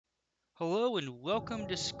Hello and welcome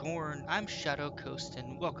to Scorn. I'm Shadow Coast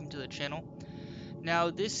and welcome to the channel.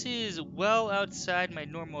 Now this is well outside my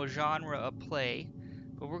normal genre of play,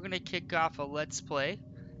 but we're going to kick off a let's play.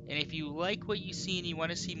 And if you like what you see and you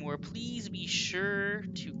want to see more, please be sure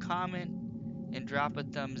to comment and drop a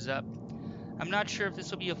thumbs up. I'm not sure if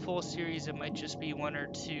this will be a full series, it might just be one or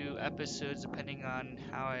two episodes depending on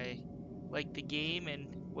how I like the game and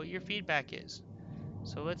what your feedback is.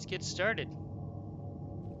 So let's get started.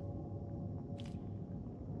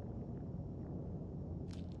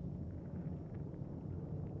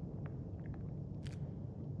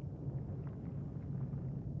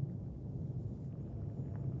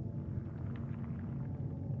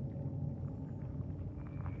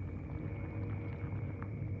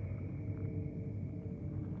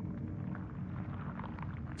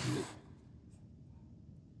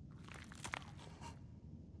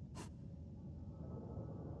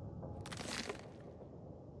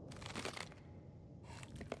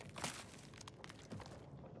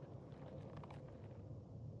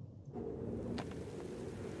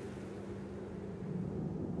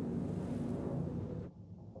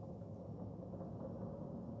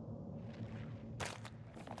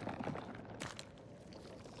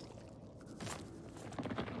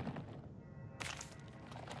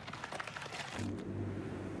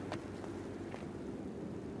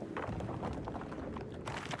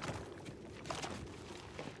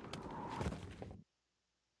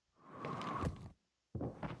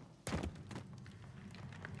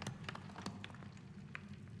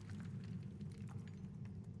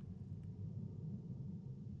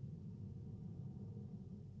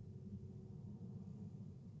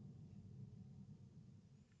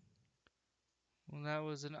 Well, that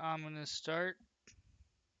was an ominous start.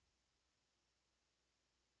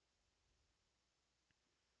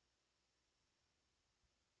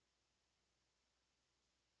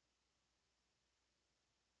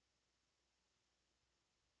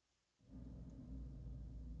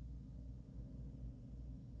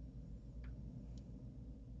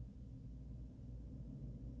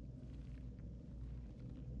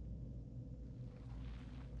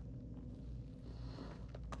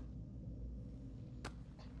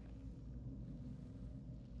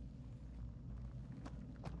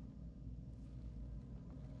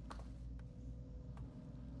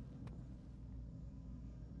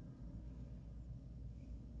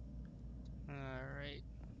 Alright,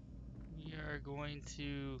 we are going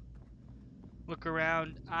to look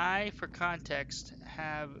around. I, for context,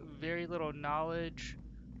 have very little knowledge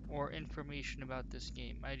or information about this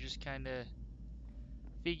game. I just kind of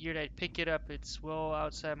figured I'd pick it up. It's well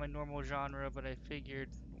outside my normal genre, but I figured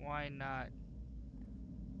why not?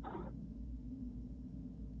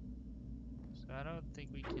 So I don't think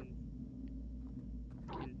we can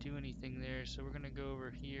do anything there, so we're gonna go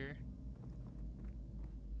over here.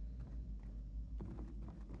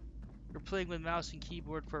 We're playing with mouse and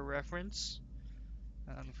keyboard for reference,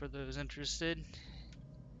 for those interested.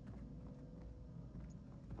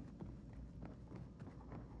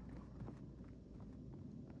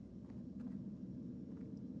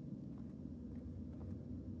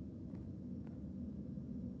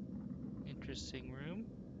 Interesting room.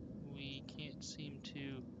 We can't seem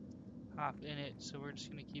to hop in it, so we're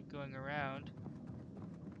just gonna keep going around.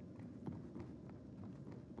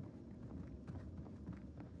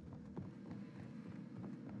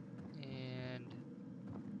 And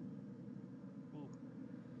ooh,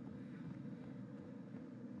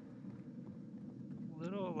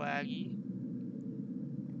 little laggy.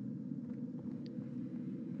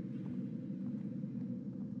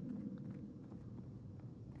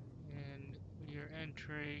 And we are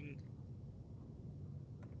entering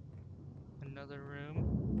another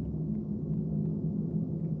room.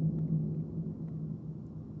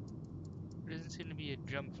 There doesn't seem to be a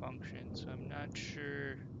jump function, so I'm not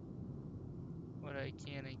sure what I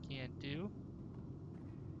can and can't do.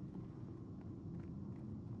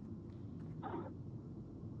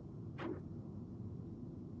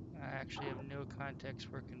 I actually have no context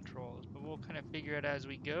for controls, but we'll kind of figure it as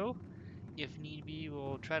we go. If need be,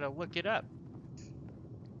 we'll try to look it up.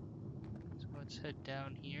 So let's head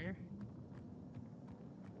down here.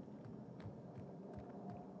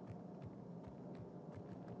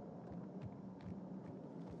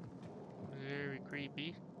 Very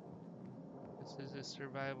creepy. This is a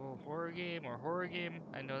survival horror game or horror game.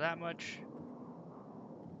 I know that much.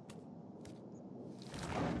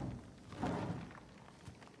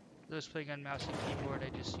 Those playing on mouse and keyboard,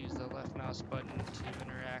 I just use the left mouse button to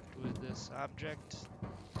interact with this object.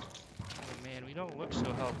 Oh man, we don't look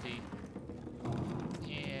so healthy.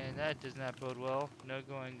 And that does not bode well. No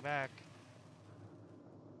going back.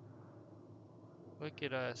 Look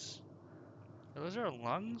at us. Are those our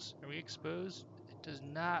lungs? Are we exposed? It does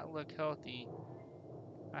not look healthy.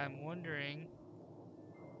 I'm wondering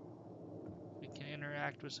if we can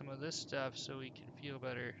interact with some of this stuff so we can feel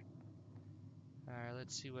better. Alright,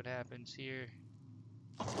 let's see what happens here.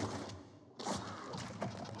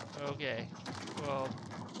 Okay. Well,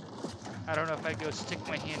 I don't know if I go stick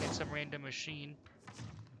my hand in some random machine.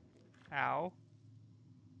 Ow.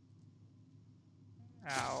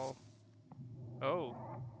 Ow. Oh.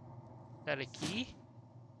 Is that a key?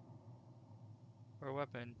 Or a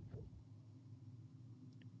weapon?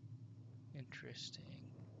 Interesting.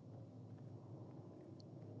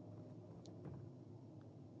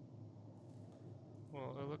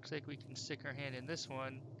 Well, it looks like we can stick our hand in this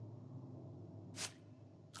one.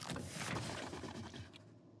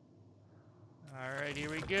 Alright, here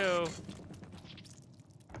we go.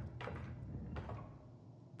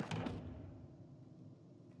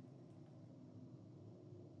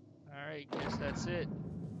 Alright, guess that's it.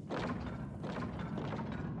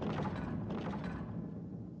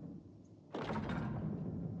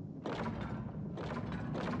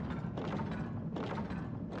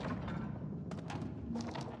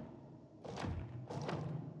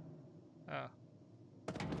 Oh.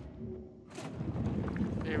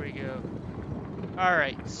 There we go.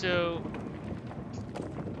 Alright, so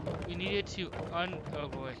we needed to oh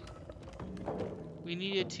boy. We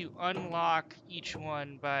needed to unlock each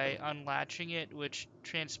one by unlatching it, which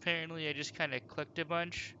transparently I just kind of clicked a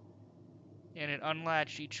bunch and it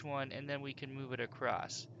unlatched each one, and then we can move it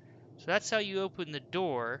across. So that's how you open the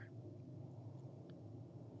door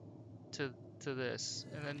to this,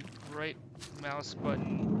 and then right mouse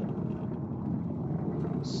button.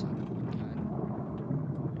 Son of a gun.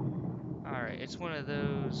 Alright, it's one of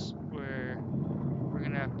those where we're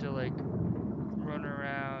gonna have to like run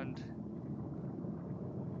around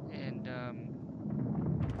and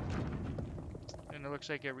it looks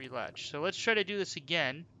like it relatched. So let's try to do this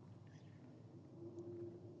again.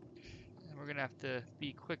 And we're gonna have to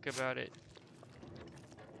be quick about it.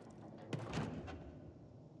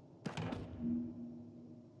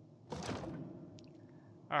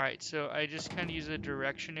 Alright, so I just kind of use the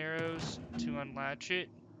direction arrows to unlatch it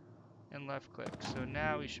and left click. So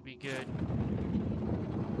now we should be good.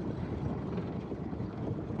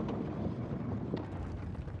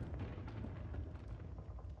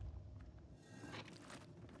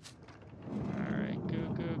 Alright, go,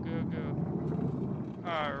 go, go, go.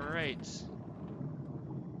 Alright.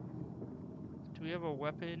 Do we have a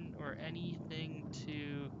weapon or anything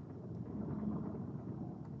to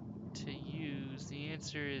use? The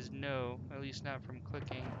answer is no, at least not from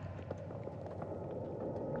clicking.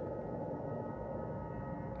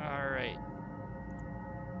 Alright.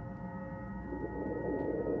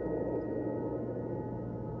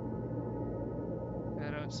 I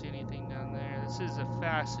don't see anything down there. This is a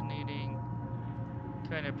fascinating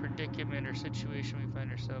kind of predicament or situation we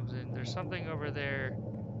find ourselves in. There's something over there.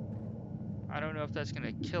 I don't know if that's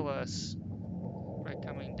gonna kill us by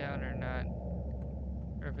coming down or not.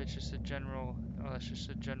 Or if it's just a general, oh, it's just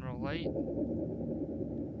a general light.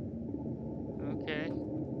 Okay.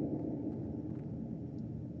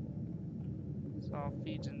 This all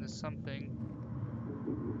feeds into something.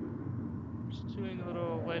 Just doing a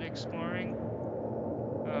little light exploring.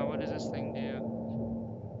 What does this thing do?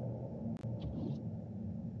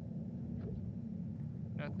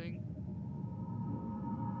 Nothing?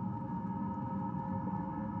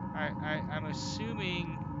 I'm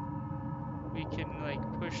assuming we can like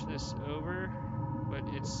push this over,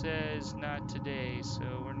 but it says not today, so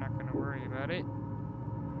we're not gonna worry about it.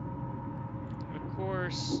 Of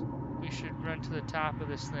course, we should run to the top of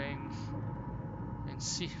this thing and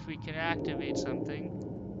see if we can activate something.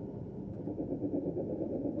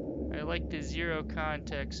 I like the zero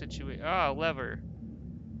context situation. Ah, lever.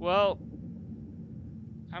 Well,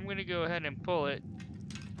 I'm gonna go ahead and pull it.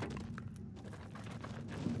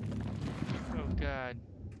 Oh god.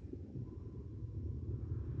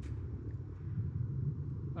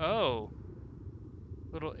 Oh.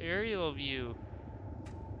 Little aerial view.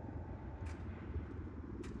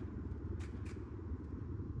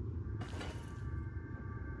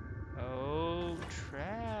 Oh,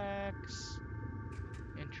 tracks.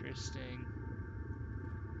 Interesting.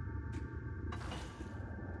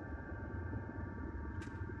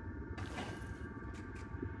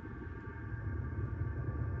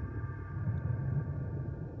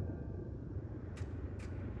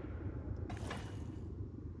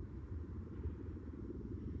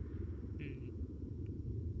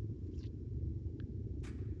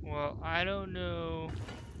 Well, I don't know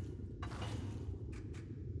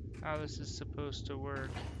how this is supposed to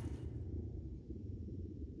work.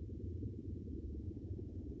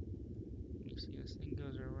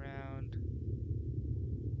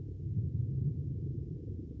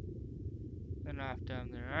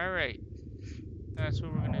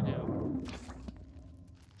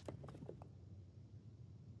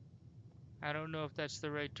 I don't know if that's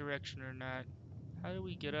the right direction or not. How do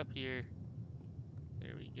we get up here?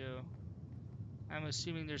 There we go. I'm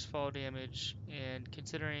assuming there's fall damage, and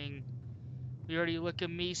considering we already look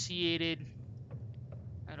emaciated,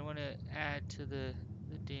 I don't want to add to the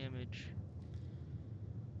damage.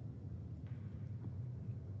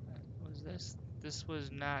 Was this? This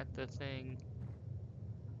was not the thing,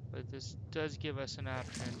 but this does give us an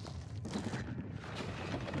option.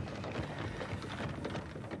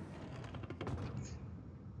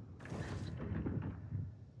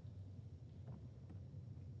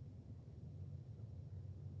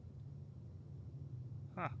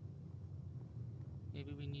 Huh.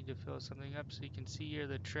 Maybe we need to fill something up so you can see here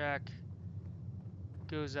the track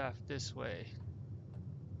goes off this way.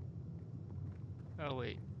 Oh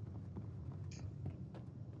wait.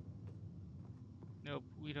 Nope,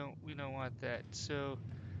 we don't want that. So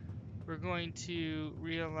we're going to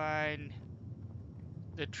realign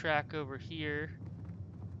the track over here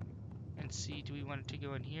and see, do we want it to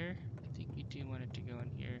go in here? I think we do want it to go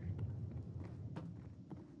in here.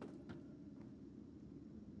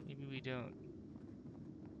 Maybe we don't.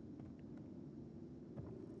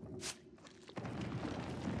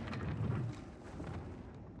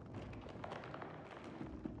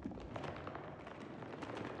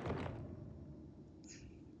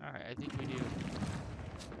 Alright, I think we do.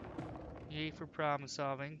 Yay for problem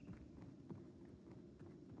solving.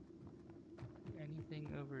 Anything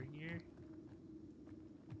over here?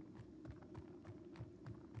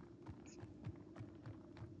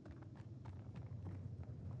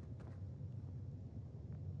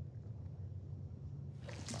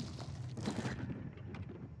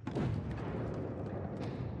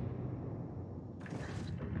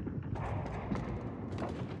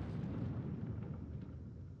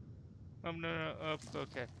 Oh, no,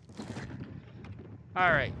 okay.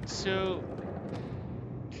 Alright, so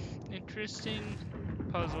interesting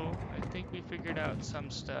puzzle. I think we figured out some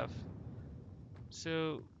stuff.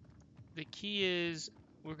 So the key is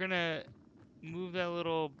we're gonna move that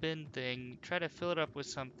little bin thing, try to fill it up with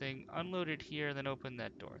something, unload it here, then open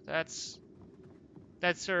that door. That's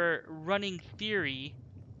our running theory.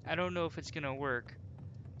 I don't know if it's gonna work.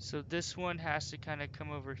 So this one has to kind of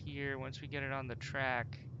come over here once we get it on the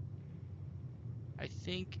track. I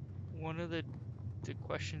think one of the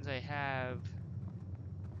questions I have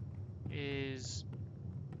is,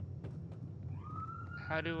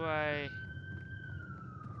 how do I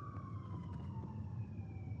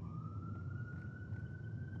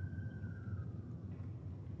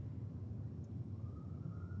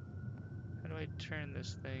turn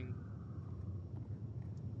this thing?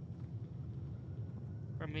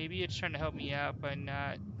 Or maybe it's trying to help me out by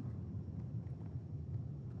not,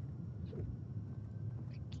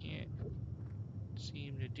 I can't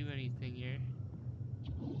seem to do anything here.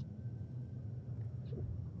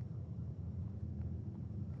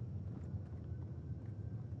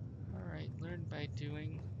 Alright, learn by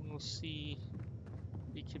doing. We'll see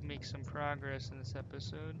if we can make some progress in this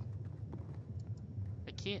episode.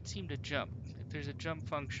 I can't seem to jump. If there's a jump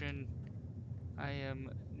function, I am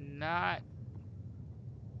not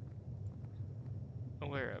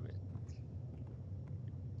aware of it.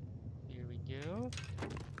 Here we go.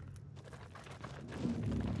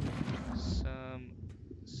 Some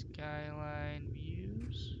skyline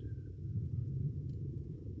views.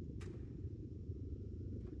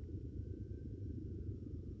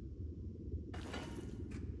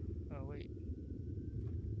 Oh, wait.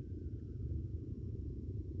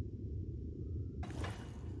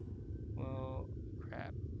 Well,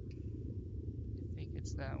 crap. I think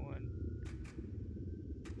it's that one.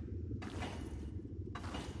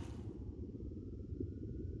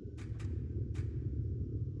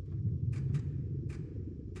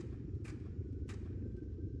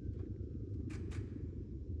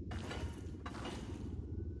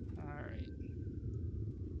 Alright.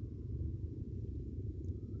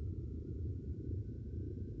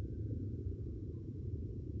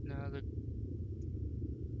 Now the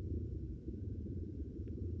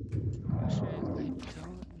question is, I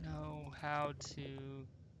don't know how to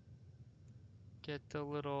get the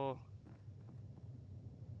little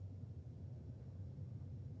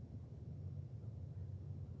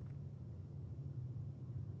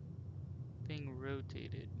thing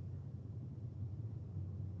rotated.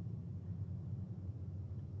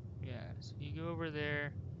 Yeah, so you go over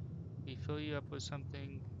there, we fill you up with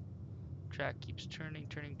something, track keeps turning,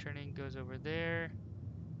 goes over there,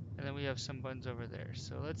 and then we have some buttons over there.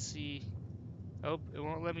 So let's see. Oh, it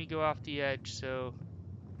won't let me go off the edge, so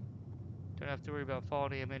don't have to worry about fall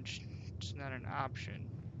damage. It's not an option.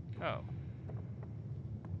 Oh.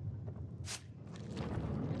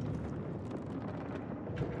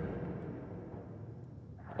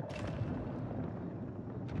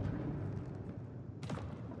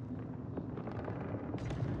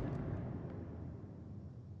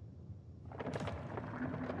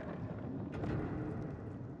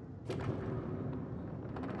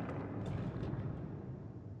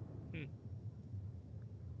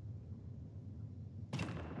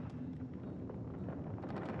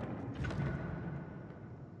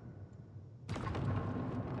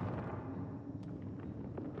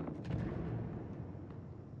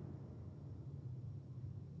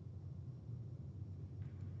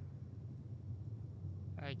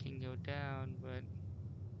 I can go down, but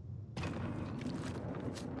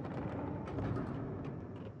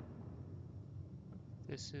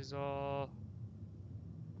this is all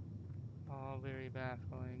very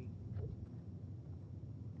baffling.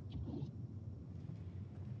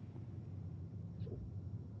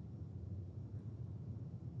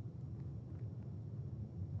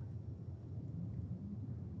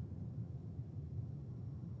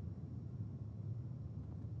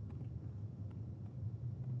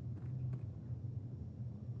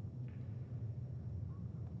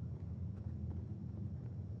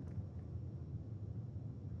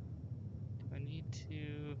 Do I need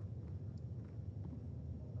to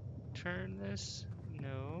turn this?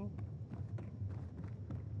 No.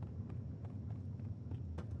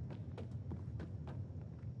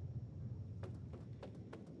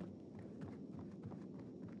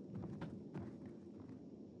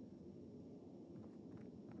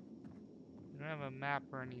 I don't have a map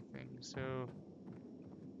or anything, so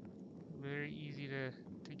very easy to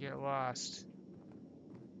get lost.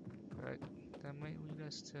 But that might lead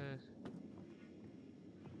us to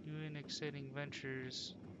new and exciting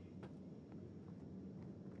ventures.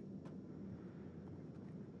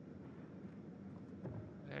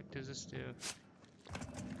 What the heck does this do?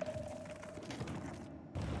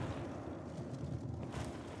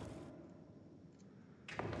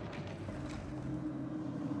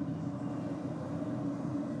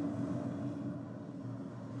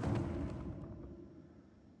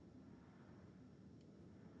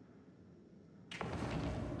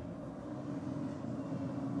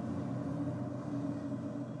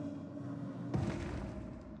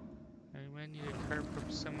 I might need a cart from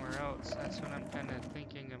somewhere else. That's what I'm kind of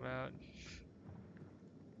thinking about.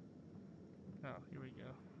 Oh, here we go.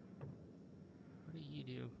 What do you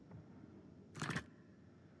do?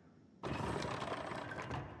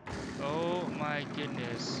 Oh my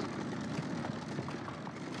goodness.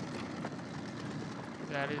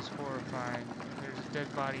 That is horrifying. There's a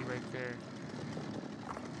dead body right there.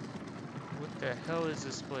 What the hell is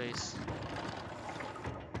this place?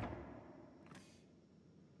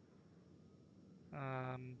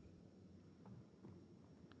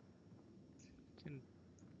 Can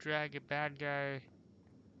drag a bad guy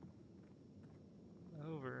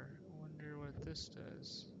over. I wonder what this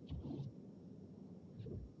does.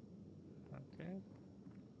 Okay.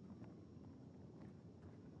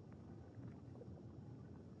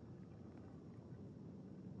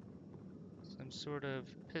 Some sort of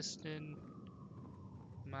piston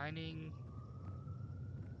mining.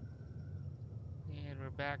 And we're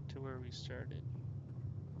back to where we started.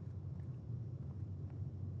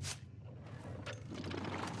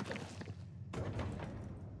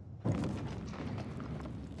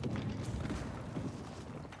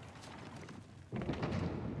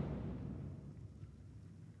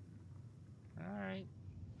 Alright.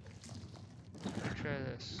 Let's try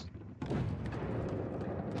this.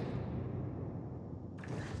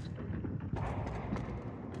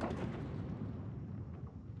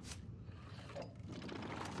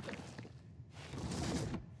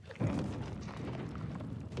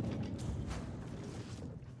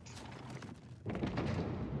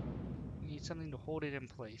 Need something to hold it in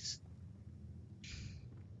place.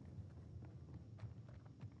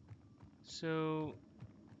 So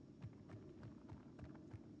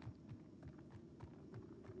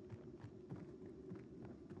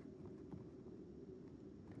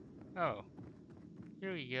oh,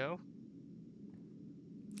 here we go.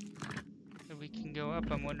 If we can go up,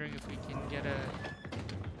 I'm wondering if we can get a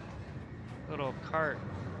little cart.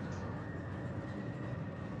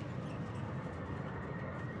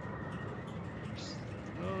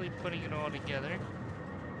 Slowly putting it all together.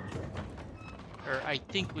 Or I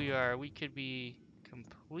think we are. We could be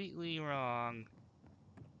completely wrong.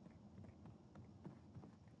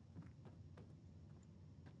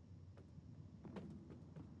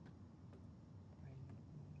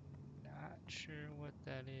 I'm not sure what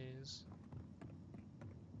that is.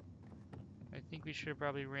 I think we should have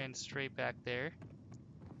probably ran straight back there.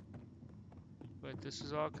 But this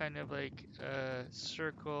is all kind of like a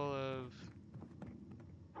circle of...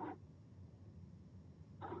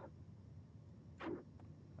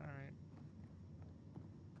 Alright.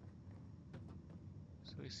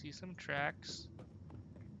 So we see some tracks.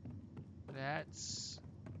 That's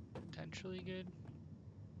potentially good.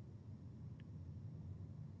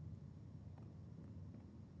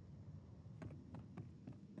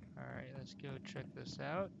 Alright, let's go check this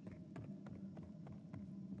out.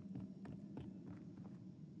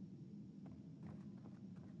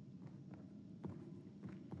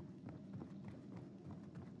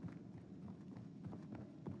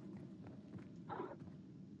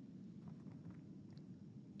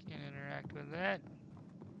 interact with that.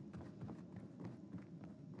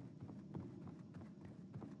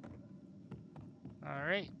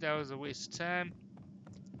 Alright, that was a waste of time.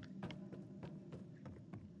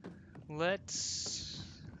 Let's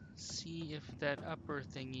see if that upper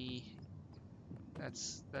thingy,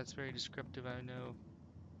 that's very descriptive, I know.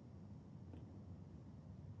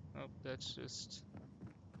 Oh, that's just,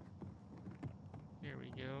 here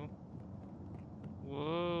we go.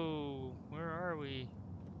 Whoa, where are we?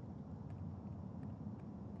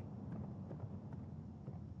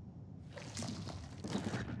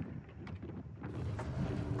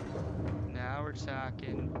 Now we're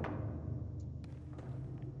talking.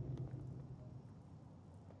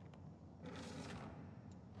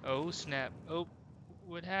 Oh snap. Oh,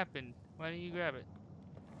 what happened? Why didn't you grab it?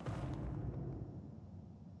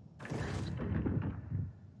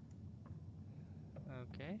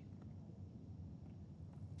 Okay.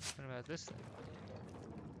 What about this thing?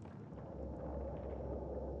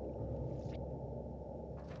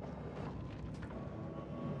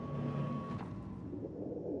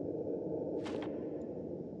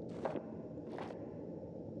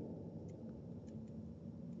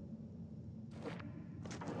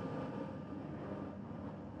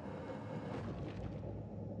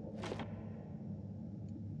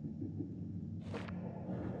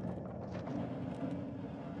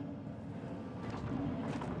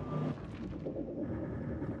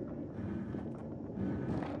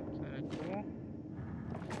 Kinda cool.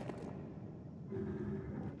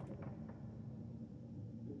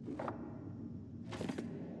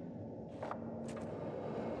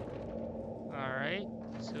 Alright,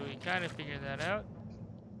 so we kind of figured that out.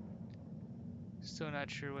 Still not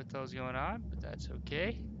sure what the hell's going on, but that's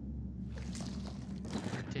okay.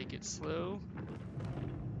 Take it slow.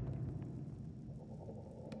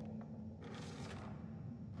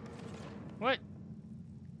 What?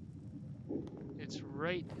 It's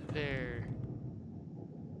right there.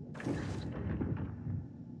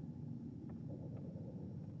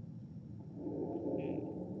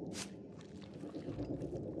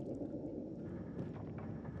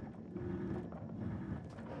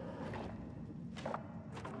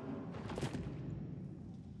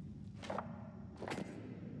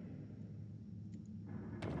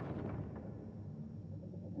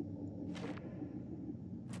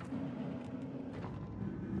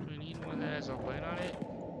 Do we need one that has a light on it?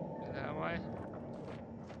 Is that why?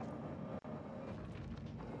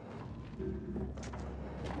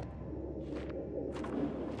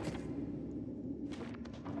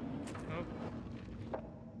 Oh.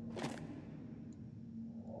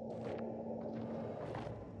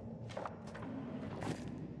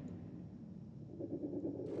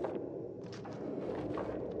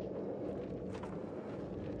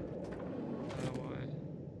 Oh boy.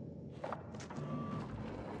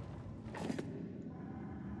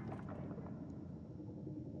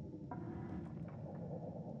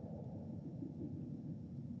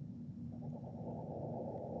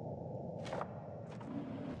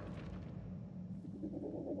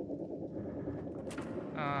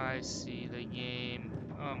 Ah, I see the game.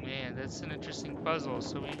 Oh man, that's an interesting puzzle.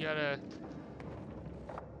 So we gotta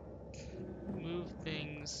move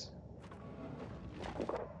things.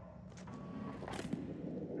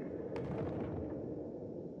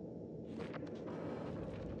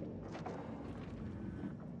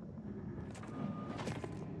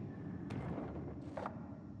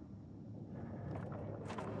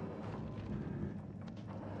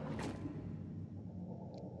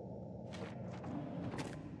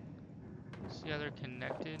 See how they're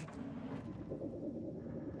connected?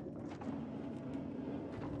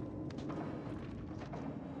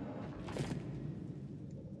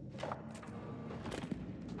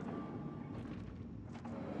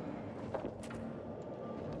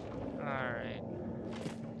 Alright.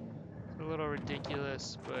 It's a little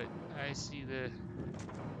ridiculous, but I see the...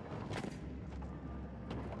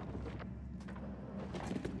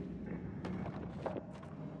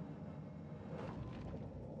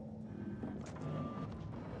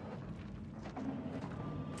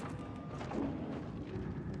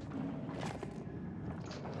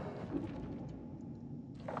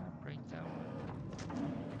 break that one.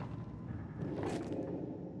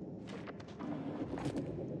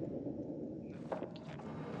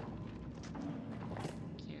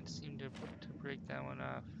 Can't seem to break that one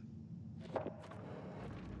off.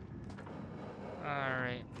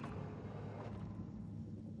 Alright.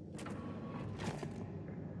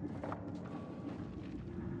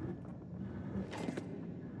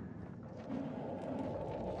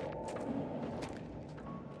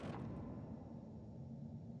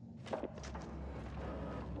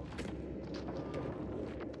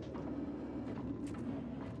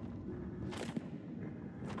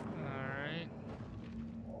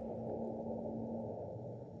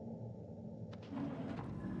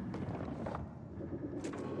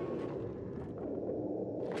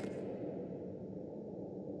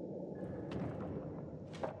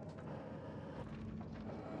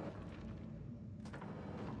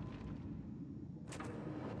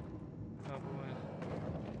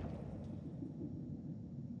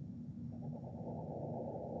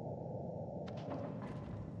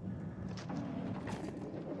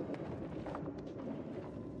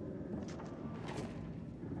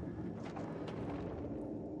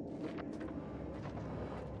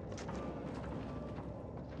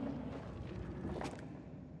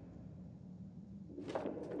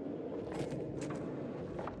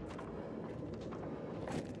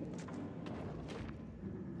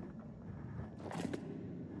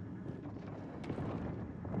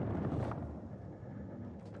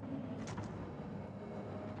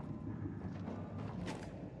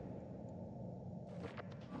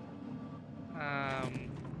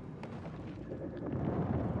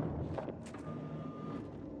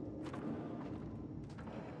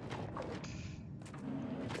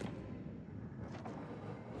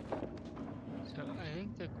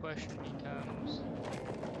 question becomes,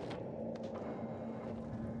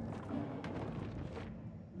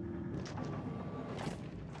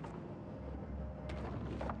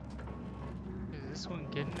 is this one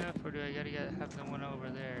good enough, or do I gotta have the one over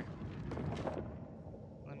there?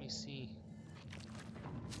 Let me see.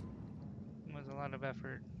 It was a lot of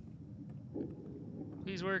effort.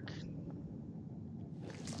 Please work.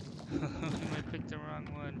 We might pick the wrong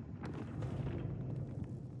one.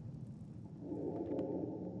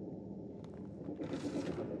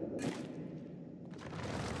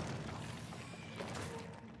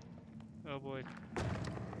 Oh boy.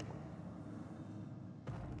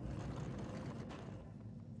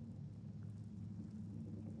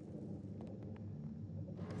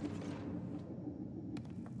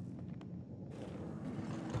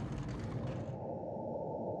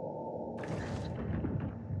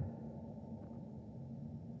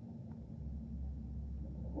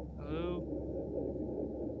 Hello?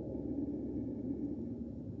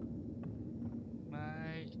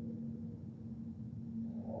 My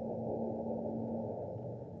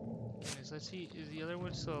goodness, let's see, is the other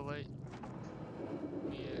one still alight?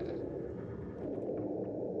 Yeah.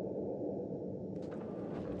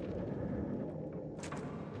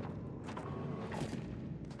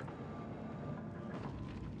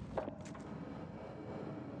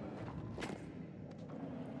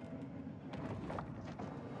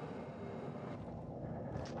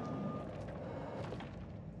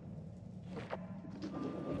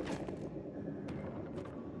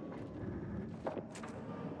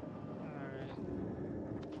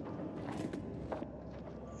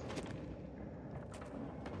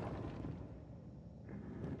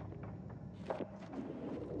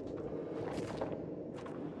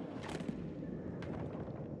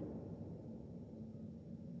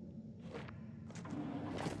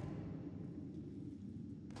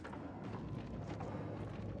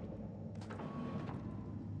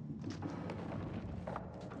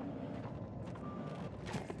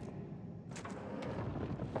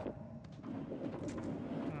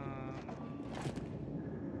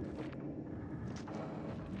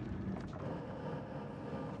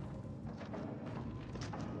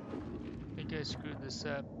 I screwed this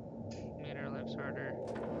up. Made our lives harder.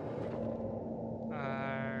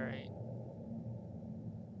 Alright.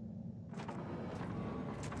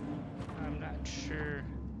 I'm not sure.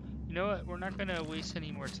 You know what? We're not gonna waste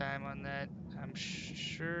any more time on that. I'm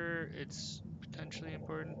sure it's potentially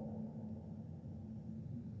important.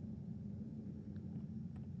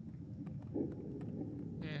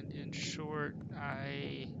 And in short,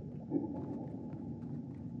 I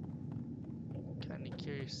kind of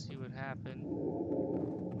curious to see what happened.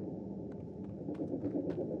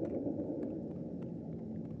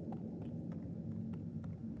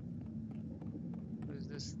 Was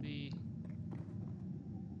this the...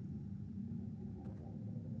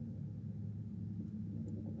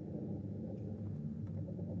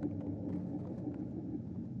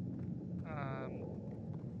 I'm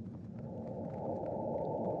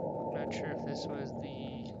not sure if this was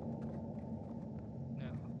the... No.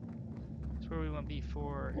 It's where we went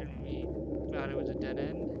before, and we thought it was a dead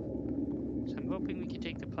end. So I'm hoping we can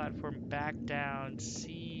take the platform back down,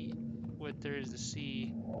 see what there is to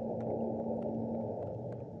see.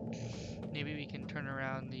 Maybe we can turn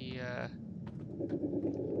around the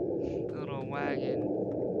little wagon.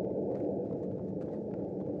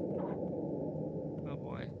 Oh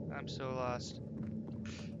boy, I'm so lost.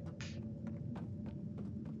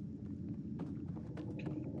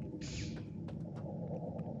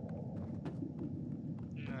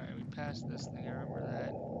 Alright, we passed this thing, I remember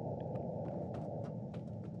that.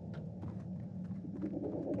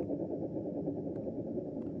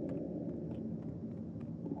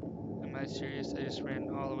 Am I serious? I just ran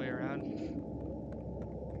all the way around.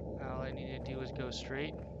 All I needed to do was go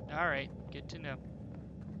straight. Alright, good to know.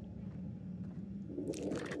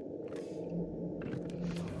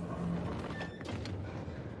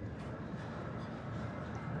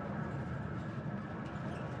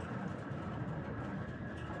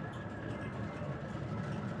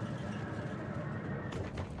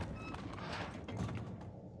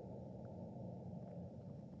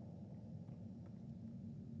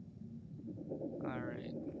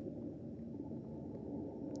 Alright.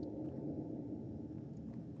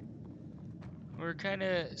 We're kind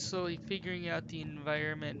of slowly figuring out the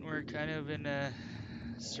environment. We're kind of in a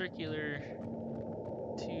circular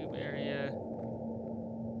tube area.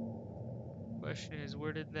 Question is,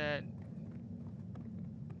 where did that...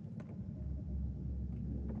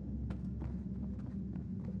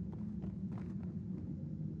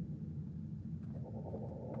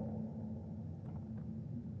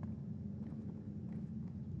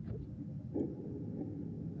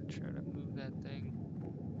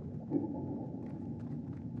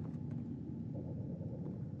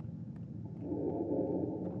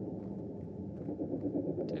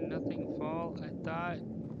 wall. I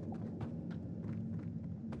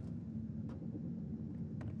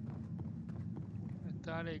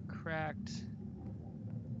thought it cracked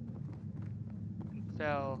and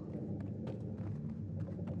fell.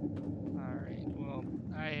 Alright, well,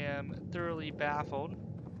 I am thoroughly baffled.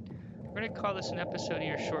 We're going to call this an episode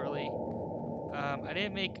here shortly. I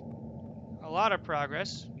didn't make a lot of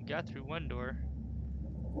progress. We got through one door.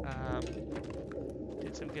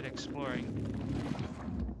 Did some good exploring.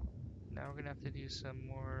 Now we're going to have to do some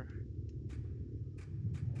more.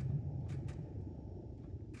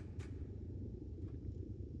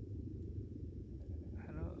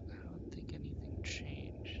 I don't think anything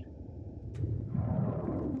changed. Now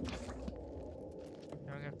we're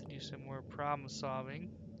going to have to do some more problem solving.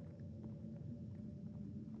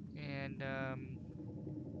 And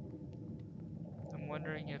I'm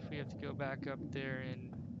wondering if we have to go back up there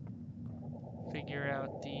and figure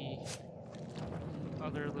out the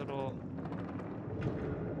other little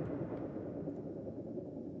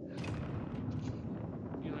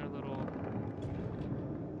you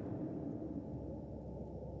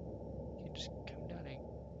can just come down and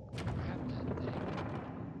grab that thing.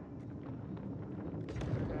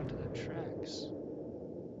 Put it onto the tracks.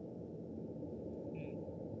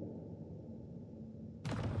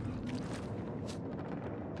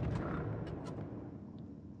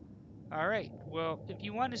 Alright, well, if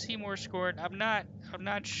you want to see more Scorn, I'm not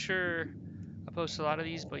sure I post a lot of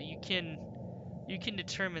these, but you can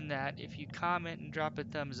determine that if you comment and drop a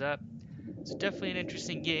thumbs up. It's definitely an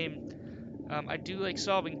interesting game. I do like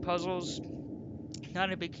solving puzzles.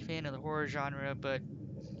 Not a big fan of the horror genre, but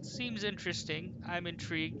seems interesting. I'm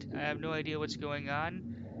intrigued. I have no idea what's going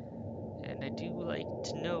on, and I do like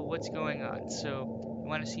to know what's going on. So, if you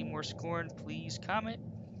want to see more Scorn, please comment,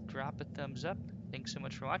 drop a thumbs up. Thanks so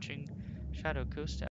much for watching. Shadow Coast out.